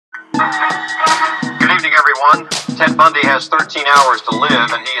Good evening, everyone. Ted Bundy has 13 hours to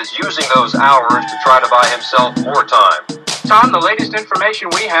live, and he is using those hours to try to buy himself more time. Tom, the latest information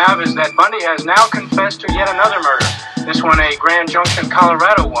we have is that Bundy has now confessed to yet another murder. This one a Grand Junction,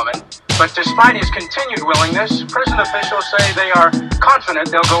 Colorado woman. But despite his continued willingness, prison officials say they are confident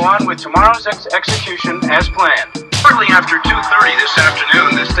they'll go on with tomorrow's execution as planned. Shortly after 2:30 this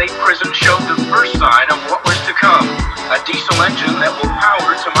afternoon, the state prison showed the first sign of what was to come. A diesel engine that will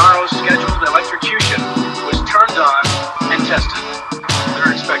power tomorrow's scheduled electrocution was turned on and tested.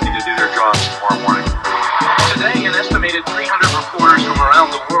 They're expecting to do their jobs tomorrow morning. Today, an estimated 300 reporters from around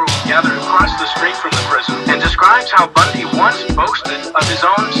the world gathered across the street from the prison and describes how Bundy once boasted of his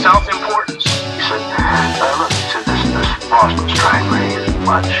own self-importance. He said, look, he said, this Boston strike really isn't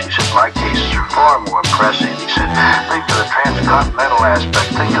much. He said, my cases are far more impressive. He said, think of the transcontinental aspect,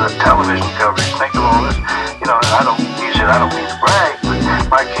 think of the television coverage, think of all this. You know, I don't mean to brag, but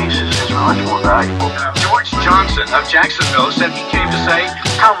my cases is much more valuable. George Johnson of Jacksonville said he came to say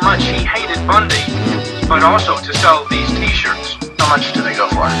how much he hated Bundy, but also to sell these t-shirts. How much do they go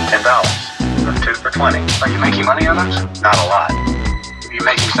for? $10. Or 2 for 20. Are you making money on those? Not a lot. You're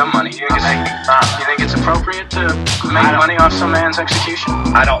making some money. You think it's appropriate to make money off some man's execution?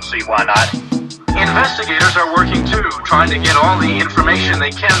 I don't see why not. Investigators are working too, trying to get all the information they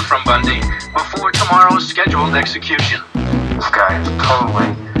can from Bundy before tomorrow's scheduled execution. This guy is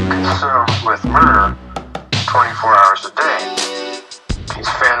totally consumed with murder 24 hours a day. He's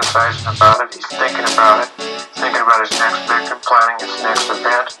fantasizing about it, he's thinking about his next victim, planning his next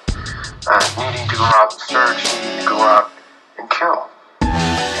event, needing to go out and search, needing to go out and kill.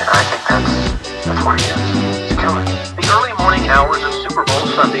 And I think that's what he is. He's killing. The early morning hours of Super Bowl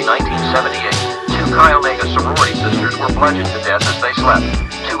Sunday, 1978. 2 Chi Omega sorority sisters were bludgeoned to death as they slept.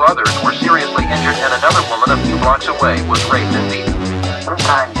 2 others were seriously injured, and another woman a few blocks away was raped and beaten.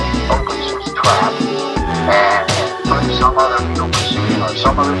 Sometimes opens his trap and put some other legal proceeding or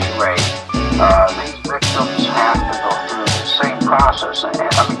some other charade. These victims have to go through the same process, and I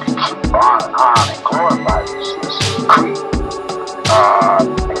mean to keep on and glorify this creed.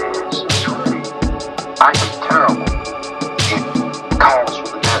 It's really, I think, terrible. It calls for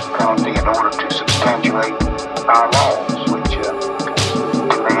the death penalty in order to substantiate our laws, which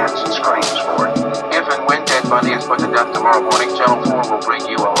demands and screams for it. If and when Ted Bundy is put to death tomorrow morning, Channel 4 will bring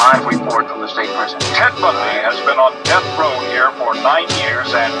you a live report from the state prison. Ted Bundy has been on death row here for 9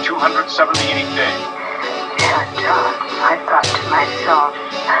 years and 278 days. And I thought to myself,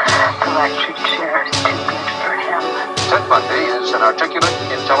 the electric chair is too good for him. Ted Bundy is an articulate,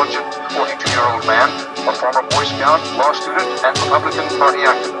 intelligent, 42-year-old man, a former Boy Scout, law student, and Republican Party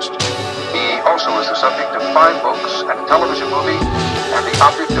activist. He also is the subject of 5 books and a television movie, and the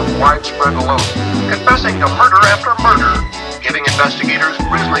object of widespread loathing. Confessing to murder after murder, giving investigators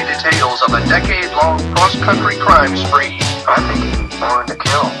grisly details of a decade-long cross-country crime spree. I think he's born to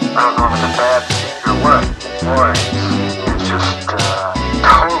kill. I don't know if it's a bad thing or what. Boy, he's just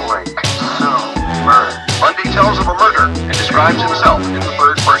totally consumed with murder. Bundy tells of a murder and describes himself in the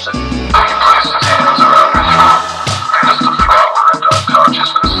third person. I can place his hands around her throat, just to throw her into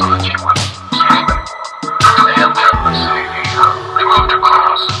unconsciousness so that she wouldn't scream anymore. And then, let's see, he removed her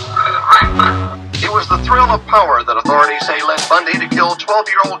clothes and raped her. It was the thrill of power that authorities say led Bundy to kill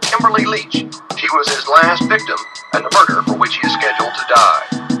 12-year-old Kimberly Leach. She was his last victim, and the murder for which he is scheduled to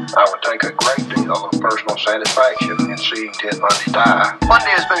die. I would take a great deal of personal satisfaction in seeing Ted Bundy die.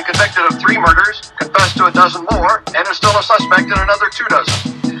 Bundy has been convicted of 3 murders, confessed to a dozen more, and is still a suspect in another 2 dozen.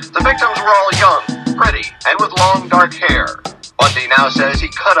 The victims were all young, pretty, and with long dark hair. Bundy now says he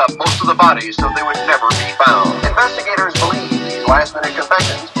cut up most of the bodies so they would never be found. Investigators believe these last-minute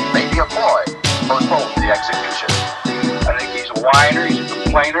confessions may be a ploy to postpone the execution. I think he's a whiner, he's a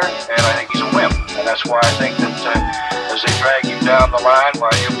complainer, and I think he's a wimp. And that's why I think that as they drag you down the line,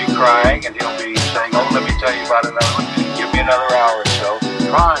 while you'll be crying and he'll be saying, oh, let me tell you about another one, give me another hour or so.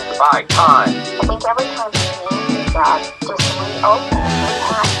 Trying to buy time. I think every time you meet God, just reopen,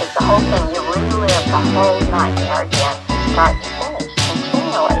 rehash the whole thing. You relive the whole nightmare again, start to finish,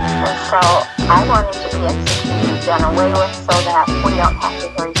 continually. And so I want him to be executed, done away with, so that we don't have to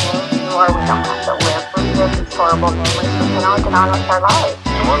hear his name anymore, we don't have to relive these horrible memories, we can all get on with our lives.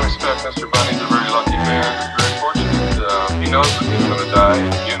 In one respect, Mr. Bundy's a very lucky man, very fortunate. He knows that he's going to die,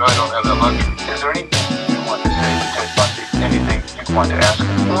 and you and I don't have that luxury. Is there anything you want to say to Ted Bundy? Anything you want to ask him?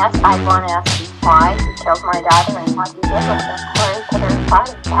 Yes, I want to ask you why he killed my daughter and what he did with her, where he put her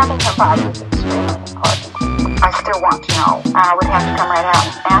body. Having her body is extremely important. I still want to know. I would have to come right out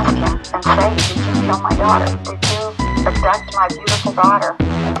and ask him and say, did you kill my daughter? Did you abduct my beautiful daughter?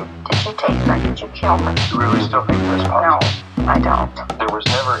 Did you take her? Did you kill her? You really still think that's possible? No. I don't. There was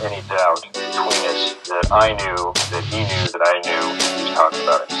never any doubt between us that I knew, that he knew, that I knew he was talking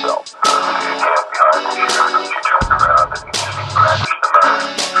about himself. She turned around and brandished the knife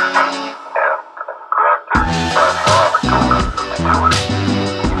and grabbed her by the arm and told her to do it.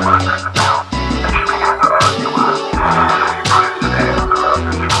 He wanted her to do it. And she began to argue with him. He put his hands around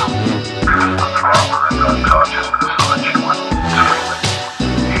her throat, pierced the throbbing into unconsciousness so that she went screaming.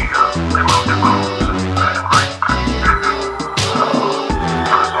 He removed her clothes and raped her.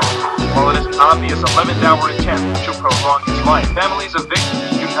 While it is an obvious 11th hour attempt to prolong his life, families of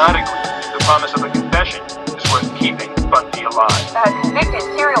victims do not agree the promise of a confession is worth keeping Bundy alive. Convicted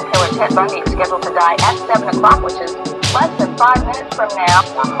serial killer Ted Bundy is scheduled to die at 7 o'clock, which is less than 5 minutes from now.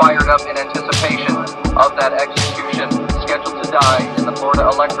 We're fired up in anticipation of that execution, scheduled to die in the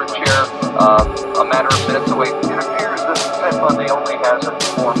Florida electric chair a matter of minutes away. It appears that Ted Bundy only has a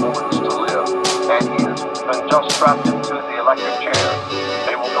few more moments to live, and he has been just strapped into the electric chair.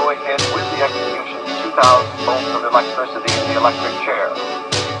 They will go ahead with the execution, 2,000 volts of electricity in the electric chair.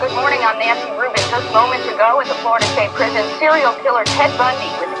 Good morning, I'm Nancy Rubin. Just moments ago at the Florida State Prison, serial killer Ted Bundy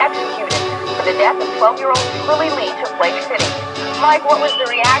was executed for the death of 12-year-old Kimberly Lee to Lake City. Mike, what was the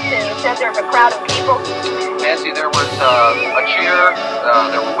reaction? You said there's a crowd of people. Nancy, there was a cheer,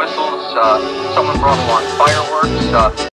 there were whistles, someone brought along fireworks.